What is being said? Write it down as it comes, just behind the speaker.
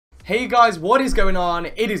Hey guys, what is going on?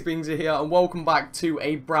 It is Bingzy here and welcome back to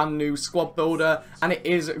a brand new squad builder, and it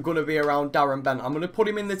is going to be around Darren Bent. I'm going to put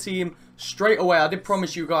him in the team straight away. I did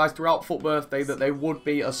promise you guys throughout Foot Birthday that there would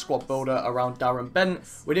be a squad builder around Darren Bent.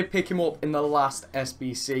 We did pick him up in the last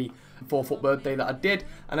SBC for Foot Birthday that I did,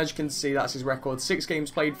 and as you can see, that's his record. 6 games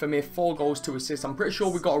played for me, 4 goals, 2 assists. I'm pretty sure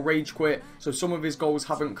we got a rage quit, so some of his goals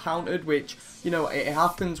haven't counted, which, you know, it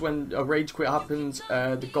happens when a rage quit happens.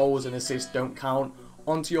 The goals and assists don't count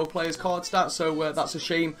onto your player's card stats, so that's a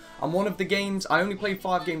shame. And one of the games, I only played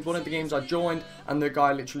 5 games, one of the games I joined, and the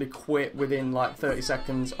guy literally quit within like 30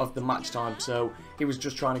 seconds of the match time, so he was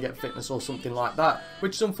just trying to get fitness or something like that,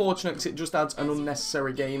 which is unfortunate because it just adds an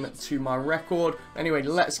unnecessary game to my record. Anyway,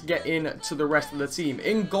 let's get into the rest of the team.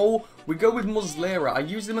 In goal, we go with Muslera. I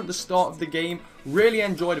used him at the start of the game, really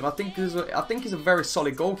enjoyed him. I think he's a very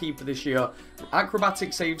solid goalkeeper this year.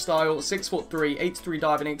 Acrobatic save style, 6'3", 83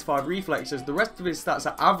 diving, 85 reflexes. The rest of his stats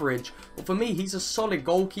are average, but for me, he's a solid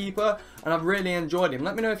goalkeeper, and I've really enjoyed him.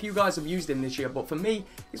 Let me know if you guys have used him this year, but for me,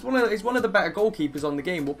 he's one of the better goalkeepers on the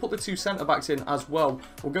game. We'll put the 2 centre backs in as well.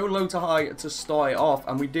 We'll go low to high to start it off,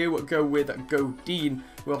 and we do go with Godin,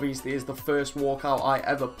 who obviously is the first walkout I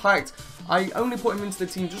ever packed. I only put him into the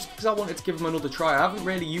team just because I wanted to give him another try. I haven't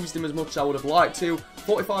really used him as much as I would have liked to.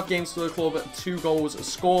 45 games for the club, 2 goals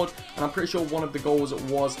scored, and I'm pretty sure one of the goals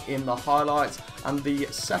was in the highlights. And the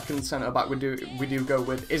second centre back we do go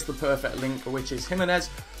with is the perfect link, which is Jimenez.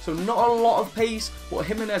 So not a lot of pace, but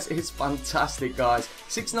Jimenez is fantastic, guys.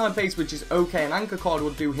 69 pace, which is okay. An anchor card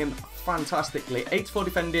will do him fantastically. 84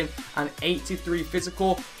 defending and 83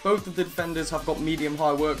 physical. Both of the defenders have got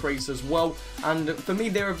medium-high work rates as well. And for me,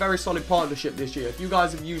 they're a very solid partnership this year. If you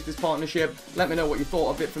guys have used this partnership, let me know what you thought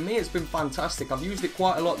of it. For me, it's been fantastic. I've used it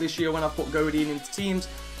quite a lot this year when I put Godin into teams.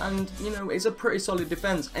 And, you know, it's a pretty solid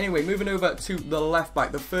defense. Anyway, moving over to the left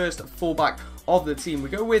back, the first fullback of the team. We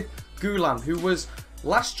go with Gulam, who was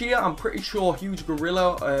last year, I'm pretty sure Huge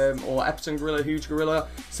Gorilla, or Epson Gorilla, Huge Gorilla,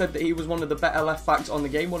 said that he was one of the better left backs on the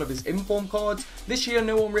game, one of his inform cards. This year,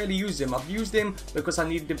 no one really used him. I've used him because I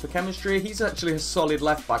needed him for chemistry. He's actually a solid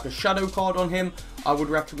left back. A shadow card on him, I would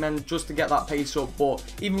recommend just to get that pace up, but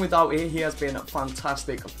even without it, he has been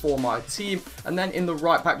fantastic for my team. And then in the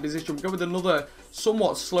right back position, we go with another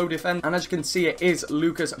somewhat slow defense, and as you can see, it is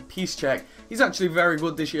Lucas Piszczek. He's actually very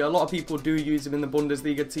good this year. A lot of people do use him in the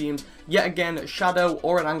Bundesliga teams. Yet again, shadow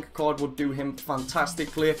or an anchor card would do him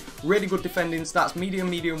fantastically. Really good defending stats,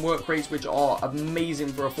 medium work rates, which are amazing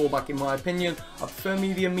for a fullback in my opinion. I prefer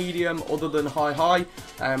medium other than high.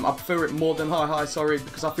 I prefer it more than high, sorry,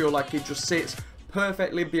 because I feel like it just sits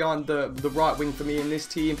perfectly behind the right wing for me in this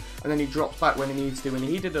team, and then he drops back when he needs to, and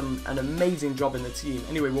he did an amazing job in the team.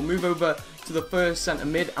 Anyway, we'll move over to the first centre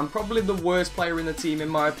mid, and probably the worst player in the team in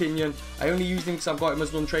my opinion. I only used him because I've got him as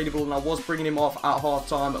untradeable, and I was bringing him off at half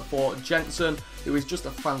time for Jensen, who is just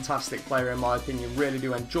a fantastic player in my opinion. Really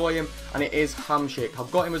do enjoy him, and it is Hamsik.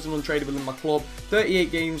 I've got him as an untradeable in my club.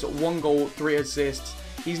 38 games, 1 goal, 3 assists.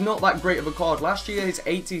 He's not that great of a card. Last year, his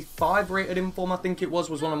 85 rated inform, I think it was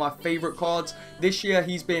one of my favourite cards. This year,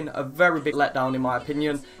 he's been a very big letdown in my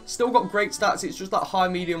opinion. Still got great stats. It's just that high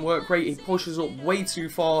medium work rate. He pushes up way too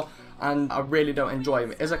far, and I really don't enjoy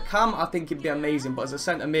him. As a cam, I think he'd be amazing, but as a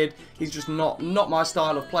centre mid, he's just not my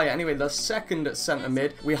style of player. Anyway, the second centre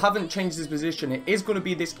mid, we haven't changed his position. It is going to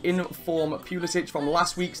be this inform Pulisic from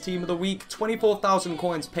last week's team of the week. 24,000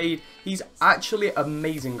 coins paid. He's actually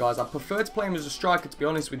amazing, guys. I prefer to play him as a striker, to be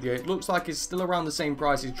honest with you. It looks like he's still around the same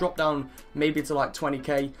price. He's dropped down maybe to like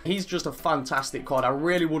 20k. He's just a fantastic card. I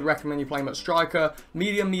really would recommend you play him at striker.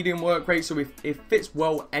 Medium work rate, so it fits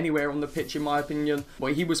well anywhere on the pitch in my opinion.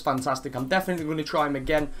 But he was fantastic. I'm definitely going to try him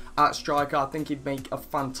again at striker. I think he'd make a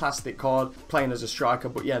fantastic card playing as a striker.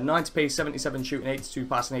 But yeah, 90 pace, 77 shooting, 82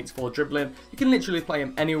 passing, 84 dribbling. You can literally play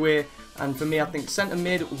him anywhere. And for me, I think centre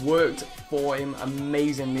mid worked for him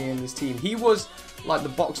amazingly in this team. He was like the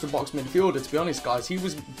box-to-box midfielder, to be honest, guys. He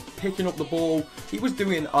was picking up the ball. He was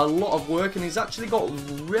doing a lot of work, and he's actually got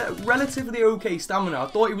relatively okay stamina. I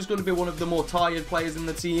thought he was going to be one of the more tired players in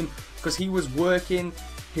the team because he was working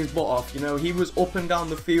his butt off, you know. He was up and down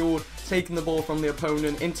the field, taking the ball from the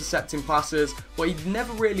opponent, intercepting passes, but he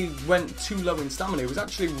never really went too low in stamina. He was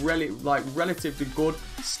actually relatively good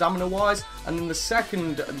stamina-wise. And then the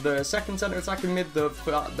second centre attacking mid,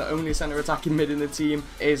 the only centre attacking mid in the team,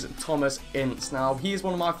 is Thomas Ince. Now, he is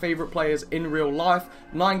one of my favourite players in real life.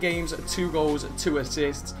 9 games, 2 goals, 2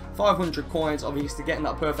 assists, 500 coins, obviously getting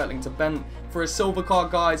that perfect link to Bent. For a silver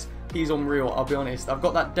card, guys, he's unreal, I'll be honest. I've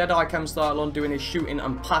got that Deadeye cam style on, doing his shooting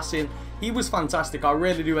and passing. He was fantastic. I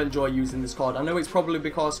really do enjoy using this card. I know it's probably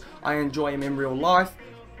because I enjoy him in real life,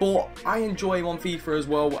 but I enjoy him on FIFA as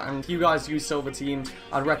well, and if you guys use silver teams,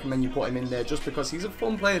 I'd recommend you put him in there just because he's a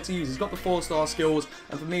fun player to use. He's got the 4-star skills,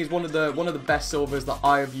 and for me, he's one of the best silvers that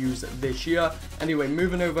I have used this year. Anyway,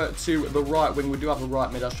 moving over to the right wing, we do have a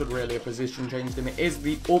right mid. I should really have position changed him. It is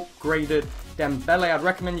the upgraded Dembele. I'd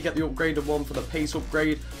recommend you get the upgraded one for the pace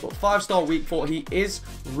upgrade, but 5-star weak foot. He is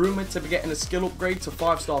rumoured to be getting a skill upgrade to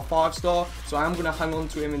 5-star, 5-star, so I am going to hang on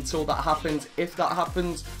to him until that happens. If that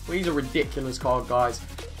happens, well, he's a ridiculous card, guys.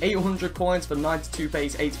 800 coins for 92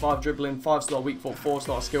 pace, 85 dribbling, 5-star weak foot,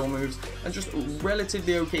 4-star skill moves, and just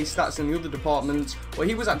relatively okay stats in the other departments. Well,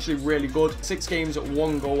 he was actually really good. 6 games at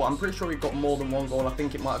 1 goal. I'm pretty sure he got more than 1 goal. I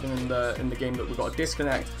think it might have been in the game that we got a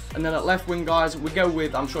disconnect. And then at left wing, guys, we go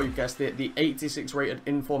with, I'm sure you guessed it, the 86 rated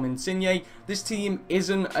Inform Insigne. This team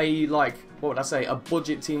isn't a, like, what would I say, a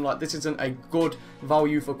budget team. Like, this isn't a good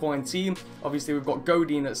value for coin team. Obviously, we've got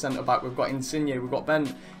Godin at centre back, we've got Insigne, we've got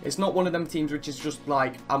Ben. It's not one of them teams which is just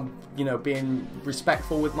like, I'm, you know, being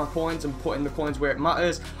respectful with my coins and putting the coins where it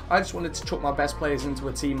matters. I just wanted to chuck my best players into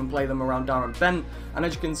a team and play them around Darren Bent. And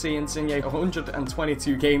as you can see, Insigne,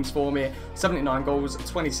 122 games for me, 79 goals,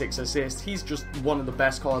 26 assists. He's just one of the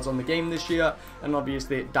best cards on the game this year. And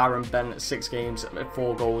obviously, Darren Bent, 6 games,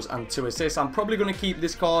 4 goals and 2 assists. I'm probably going to keep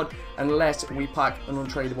this card unless we pack an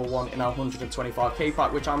untradeable one in our 125k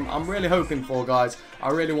pack, which I'm really hoping for, guys. I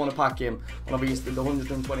really want to pack him. And obviously, the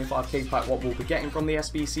 125k pack, what we'll be getting from the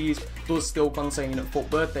SBCs, does still contain FUT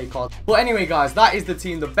birthday cards. But anyway, guys, that is the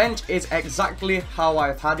team. The bench is exactly how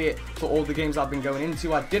I've had it for all the games I've been going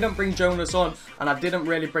into. I didn't bring Jonas on, and I didn't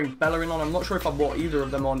really bring Bellerin on. I'm not sure if I bought either of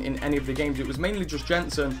them on in any of the games. It was mainly just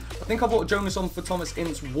Jensen. I think I bought Jonas on for Thomas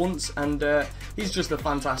Ince once, and he's just a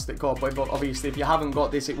fantastic card. But obviously, if you haven't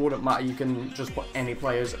got this, it wouldn't matter. You can just put any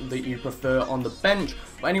players that you prefer on the bench.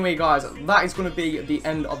 But anyway, guys, that is going to be the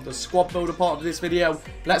end of the squad builder part of this video.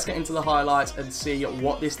 Let's get into the highlights and see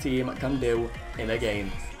what this team can do in a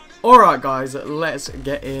game. Alright, guys, let's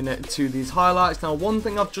get into these highlights. Now, one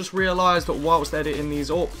thing I've just realised whilst editing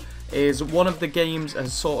these up is one of the games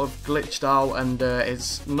has sort of glitched out, and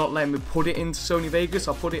it's not letting me put it into Sony Vegas.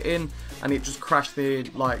 I put it in and it just crashed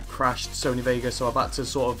crashed Sony Vegas, so I've had to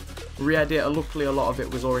sort of re-edit. Luckily, a lot of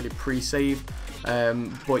it was already pre-saved.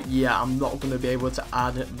 But yeah, I'm not going to be able to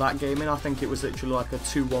add that game in. I think it was literally like a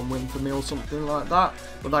 2-1 win for me or something like that,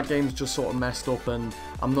 but that game's just sort of messed up, and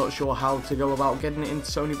I'm not sure how to go about getting it into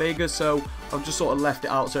Sony Vegas, so I've just sort of left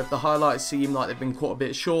it out. So if the highlights seem like they've been cut a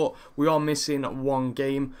bit short, we are missing 1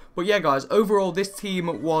 game. But yeah, guys, overall this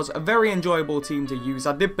team was a very enjoyable team to use.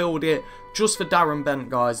 I did build it just for Darren Bent,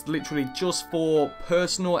 guys, literally just for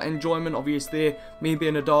personal enjoyment. Obviously, me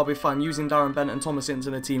being a Derby fan, using Darren Bent and Thomas Ince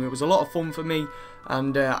in a team, it was a lot of fun for me,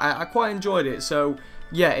 and I quite enjoyed it. So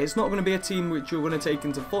yeah, it's not going to be a team which you're going to take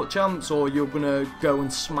into FUT Champs, or you're going to go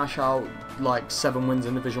and smash out like 7 wins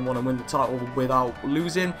in Division 1 and win the title without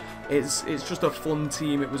losing. It's just a fun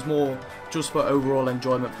team. It was more just for overall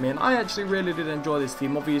enjoyment for me, and I actually really did enjoy this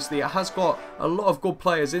team. Obviously, it has got a lot of good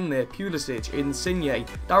players in there. Pulisic, Insigne,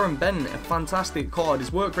 Darren Bent, a fantastic card.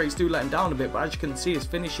 His work rates do let him down a bit, but as you can see, his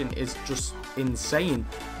finishing is just insane.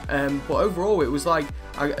 But overall, it was like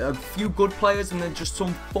a few good players and then just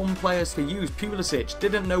some fun players to use. Pulisic,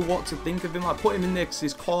 didn't know what to think of him. I put him in there because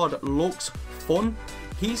his card looks fun.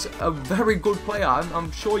 He's a very good player.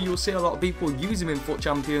 I'm sure you'll see a lot of people use him in FUT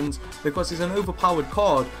Champions because he's an overpowered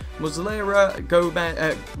card. Muslera,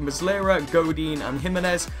 Godin and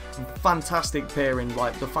Jimenez, fantastic pairing,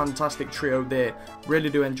 like the fantastic trio there.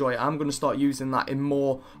 Really do enjoy it. I'm going to start using that in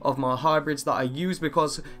more of my hybrids that I use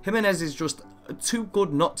because Jimenez is just too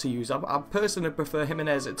good not to use. I personally prefer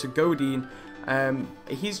Jimenez to Godin.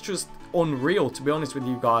 He's just unreal, to be honest with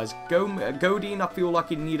you guys. Godin, I feel like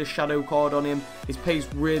he'd need a shadow card on him. His pace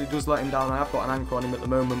really does let him down. I have got an anchor on him at the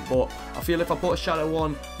moment, but I feel if I put a shadow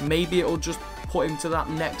on, maybe it'll just put him to that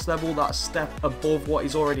next level, that step above what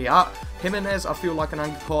he's already at. Jimenez, I feel like an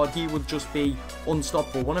anchor card, he would just be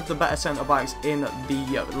unstoppable. One of the better centre-backs in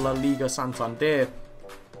the La Liga Santander.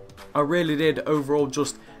 I really did overall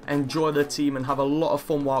just enjoy the team and have a lot of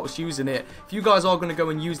fun while I was using it. If you guys are going to go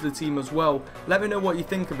and use the team as well, let me know what you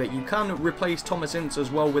think of it. You can replace Thomas Ince as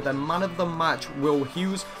well with a man of the match, Will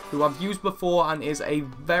Hughes, who I've used before and is a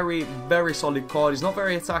very, very solid card. He's not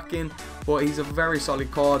very attacking, but he's a very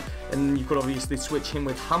solid card, and you could obviously switch him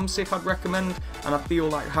with Hamsik, I'd recommend, and I feel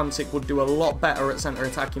like Hamsik would do a lot better at centre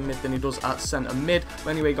attacking mid than he does at centre mid.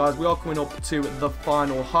 But anyway, guys, we are coming up to the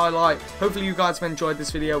final highlight. Hopefully you guys have enjoyed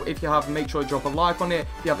this video. If you have, make sure you drop a like on it.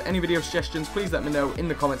 If you have any video suggestions, please let me know in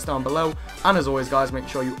the comments down below, and as always, guys, make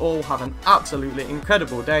sure you all have an absolutely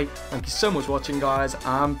incredible day. Thank you so much for watching, guys,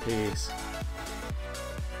 and peace.